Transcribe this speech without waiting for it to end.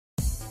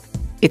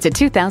It's a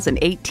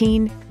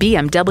 2018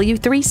 BMW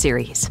 3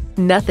 Series.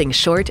 Nothing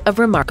short of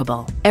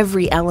remarkable.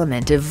 Every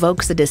element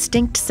evokes a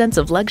distinct sense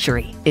of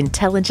luxury,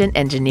 intelligent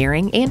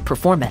engineering, and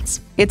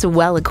performance. It's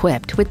well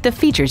equipped with the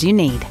features you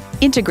need.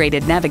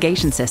 Integrated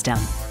navigation system,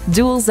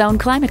 dual zone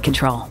climate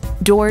control,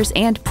 doors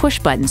and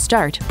push-button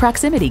start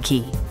proximity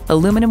key,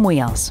 aluminum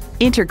wheels,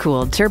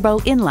 intercooled turbo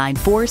inline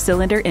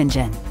 4-cylinder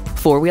engine,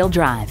 4-wheel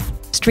drive,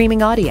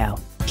 streaming audio,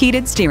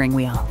 heated steering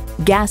wheel,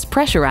 gas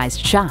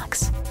pressurized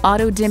shocks,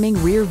 auto-dimming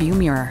rear view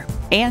mirror,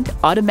 and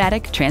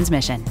automatic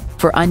transmission.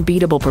 For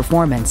unbeatable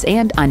performance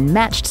and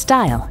unmatched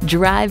style,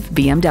 drive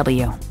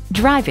BMW.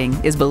 Driving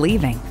is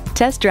believing.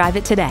 Test drive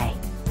it today.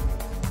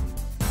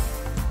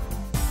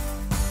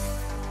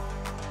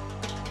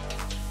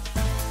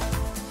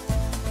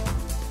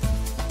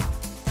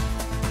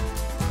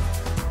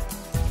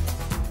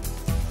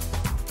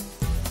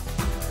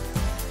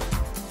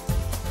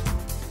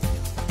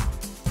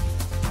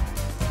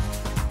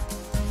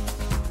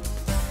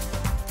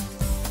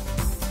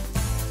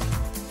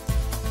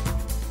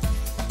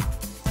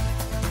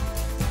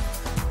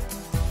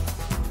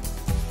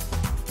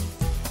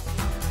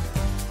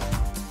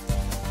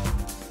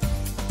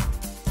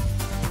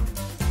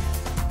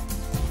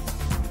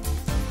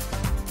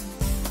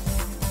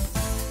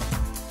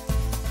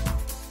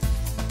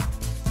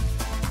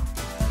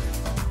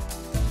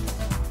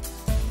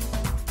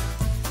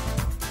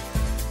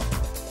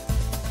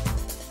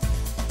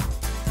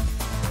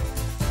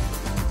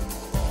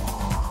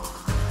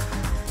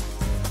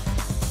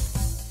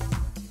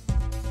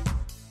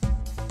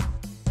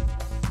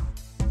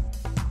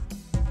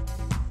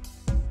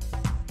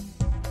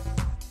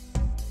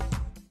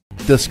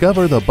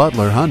 Discover the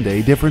Butler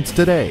Hyundai difference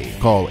today.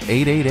 Call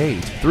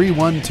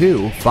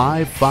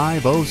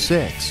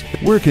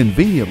 888-312-5506. We're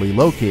conveniently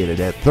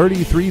located at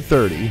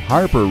 3330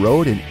 Harper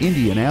Road in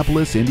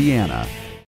Indianapolis, Indiana.